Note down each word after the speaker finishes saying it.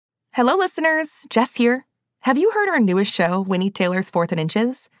Hello, listeners. Jess here. Have you heard our newest show, Winnie Taylor's 4th and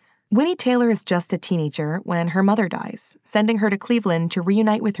Inches? Winnie Taylor is just a teenager when her mother dies, sending her to Cleveland to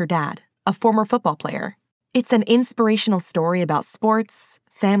reunite with her dad, a former football player. It's an inspirational story about sports,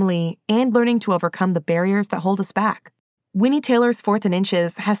 family, and learning to overcome the barriers that hold us back. Winnie Taylor's 4th and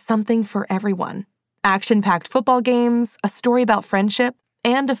Inches has something for everyone. Action-packed football games, a story about friendship,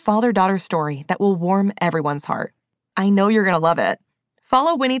 and a father-daughter story that will warm everyone's heart. I know you're going to love it.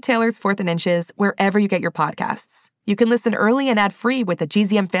 Follow Winnie Taylor's 4th and Inches wherever you get your podcasts. You can listen early and ad-free with a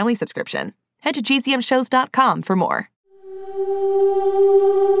GZM family subscription. Head to gzmshows.com for more.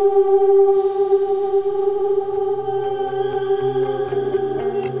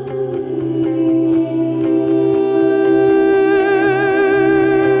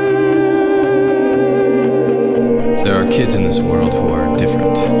 There are kids in this world who are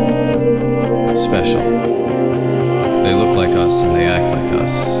different, special. They look like us and they act like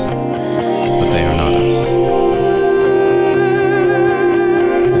us, but they are not us.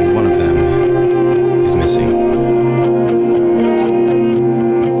 And one of them is missing.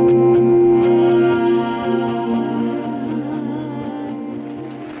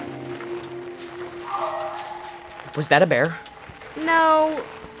 Was that a bear? No,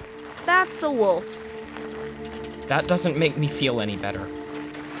 that's a wolf. That doesn't make me feel any better.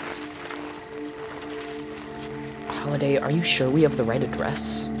 Holiday, are you sure we have the right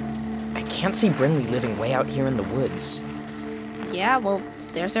address? I can't see Brinley living way out here in the woods. Yeah, well,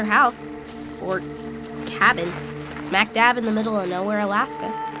 there's her house. Or cabin. Smack dab in the middle of nowhere,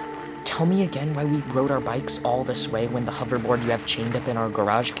 Alaska. Tell me again why we rode our bikes all this way when the hoverboard you have chained up in our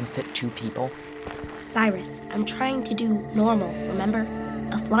garage can fit 2 people. Cyrus, I'm trying to do normal, remember?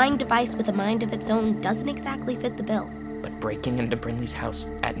 A flying device with a mind of its own doesn't exactly fit the bill. But breaking into Brinley's house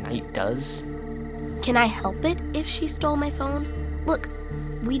at night does? Can I help it if she stole my phone? Look,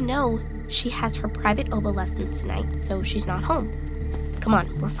 we know she has her private oboe lessons tonight, so she's not home. Come on,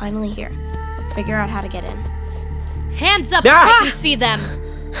 we're finally here. Let's figure out how to get in. Hands up, Ah! I can see them.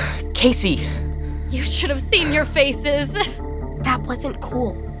 Casey! You should have seen your faces. That wasn't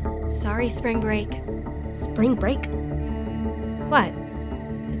cool. Sorry, spring break. Spring break? What?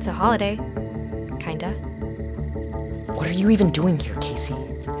 It's a holiday. Kinda. What are you even doing here, Casey?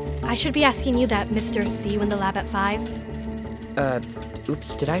 I should be asking you that, Mr. See you in the lab at 5.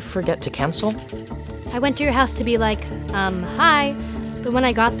 Oops, did I forget to cancel? I went to your house to be like, hi. But when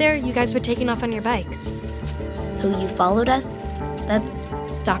I got there, you guys were taking off on your bikes. So you followed us? That's...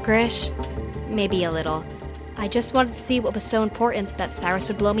 Stalkerish? Maybe a little. I just wanted to see what was so important that Cyrus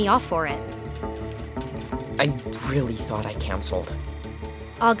would blow me off for it. I really thought I canceled.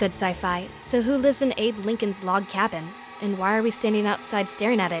 All good, Sci-Fi. So who lives in Abe Lincoln's log cabin? And why are we standing outside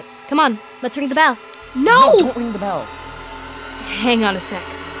staring at it? Come on, let's ring the bell. No! Don't ring the bell. Hang on a sec.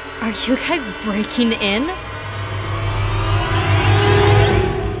 Are you guys breaking in?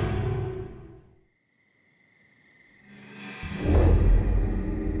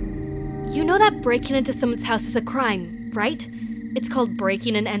 You know that breaking into someone's house is a crime, right? It's called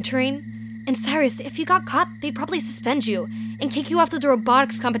breaking and entering. And Cyrus, if you got caught, they'd probably suspend you and kick you off to the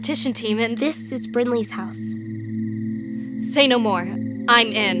robotics competition team and... This is Brinley's house. Say no more. I'm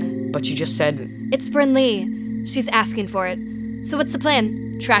in. But you just said... It's Brinley. She's asking for it. So what's the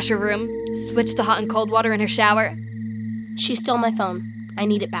plan? Trash her room? Switch the hot and cold water in her shower? She stole my phone. I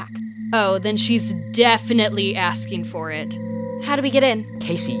need it back. Oh, then she's definitely asking for it. How do we get in?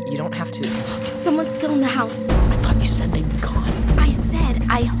 Casey, you don't have to... Someone's still in the house. I thought you said they'd be gone. I said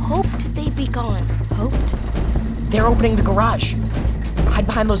I hoped they'd be gone. Hoped? They're opening the garage. Hide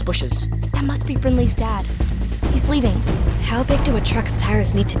behind those bushes. That must be Brinley's dad. He's leaving. How big do a truck's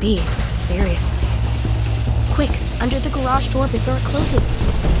tires need to be? Seriously. Quick, under the garage door before it closes.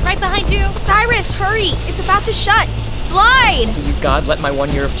 Right behind you! Cyrus, hurry! It's about to shut! Slide! Please, God, let my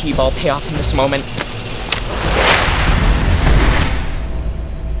 1 year of T-ball pay off in this moment.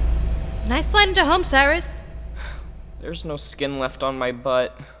 Nice slide into home, Cyrus. There's no skin left on my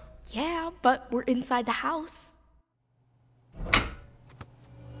butt. Yeah, but we're inside the house.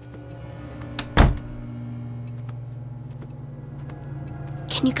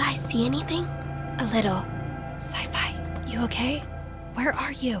 Can you guys see anything? A little. Sci-Fi, you okay? Where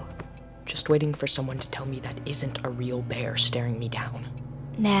are you? Just waiting for someone to tell me that isn't a real bear staring me down.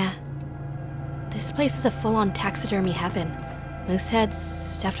 Nah. This place is a full-on taxidermy heaven. Moose heads,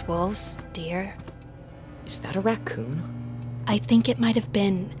 stuffed wolves, deer. Is that a raccoon? I think it might have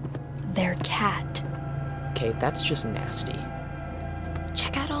been their cat. Okay, that's just nasty.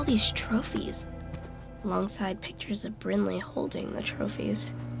 Check out all these trophies. Alongside pictures of Brinley holding the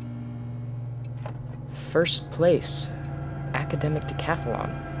trophies. First place. Academic decathlon.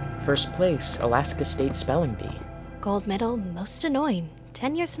 First place, Alaska State Spelling Bee. Gold medal, most annoying.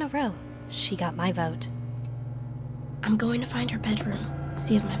 10 years in a row. She got my vote. I'm going to find her bedroom,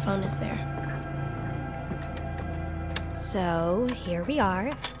 see if my phone is there. So, here we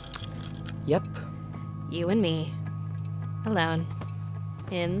are. Yep. You and me. Alone.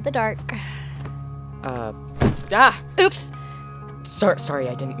 In the dark. Oops! Sorry,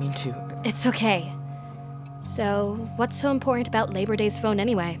 I didn't mean to. It's okay. So, what's so important about Labor Day's phone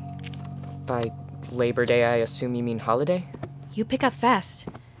anyway? By Labor Day, I assume you mean holiday? You pick up fast.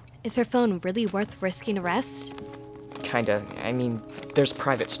 Is her phone really worth risking arrest? Kinda. I mean, there's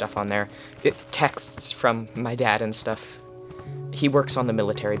private stuff on there. Texts from my dad and stuff. He works on the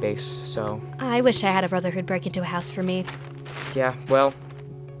military base, so... I wish I had a brother who'd break into a house for me. Yeah, well,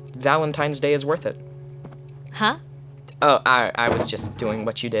 Valentine's Day is worth it. Huh? Oh, I was just doing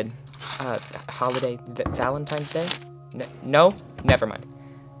what you did. Holiday... Valentine's Day? No? Never mind.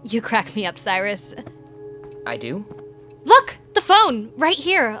 You crack me up, Cyrus. I do? Look! The phone! Right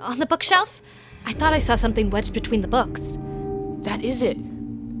here, on the bookshelf. I thought I saw something wedged between the books. That is it!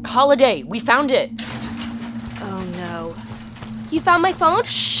 Holiday! We found it! Oh no. You found my phone?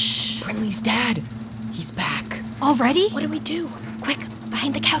 Shh! Brinley's dad! He's back. Already? What do we do? Quick,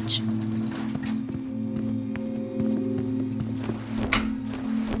 behind the couch.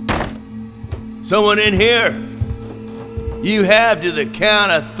 Someone in here? You have to the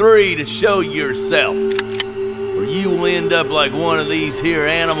count of 3 to show yourself, or you will end up like one of these here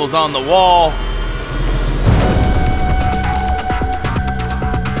animals on the wall.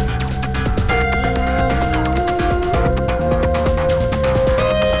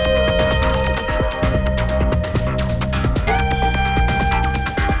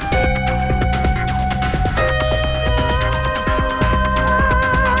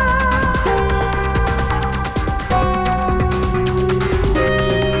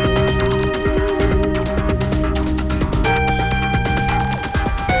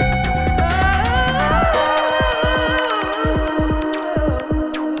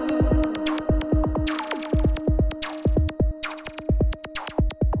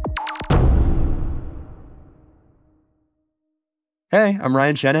 Hey, I'm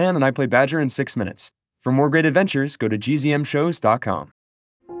Ryan Shanahan, and I play Badger in 6 Minutes. For more great adventures, go to gzmshows.com.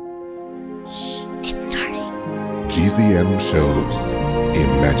 Shh, it's starting. GZM Shows.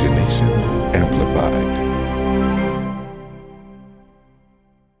 Imagination Amplified.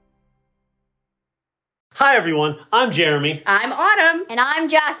 Hi everyone, I'm Jeremy. I'm Autumn. And I'm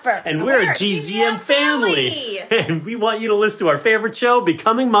Jasper. And we're a GZM family. And we want you to listen to our favorite show,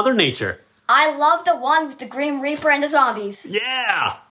 Becoming Mother Nature. I love the one with the Grim Reaper and the zombies. Yeah!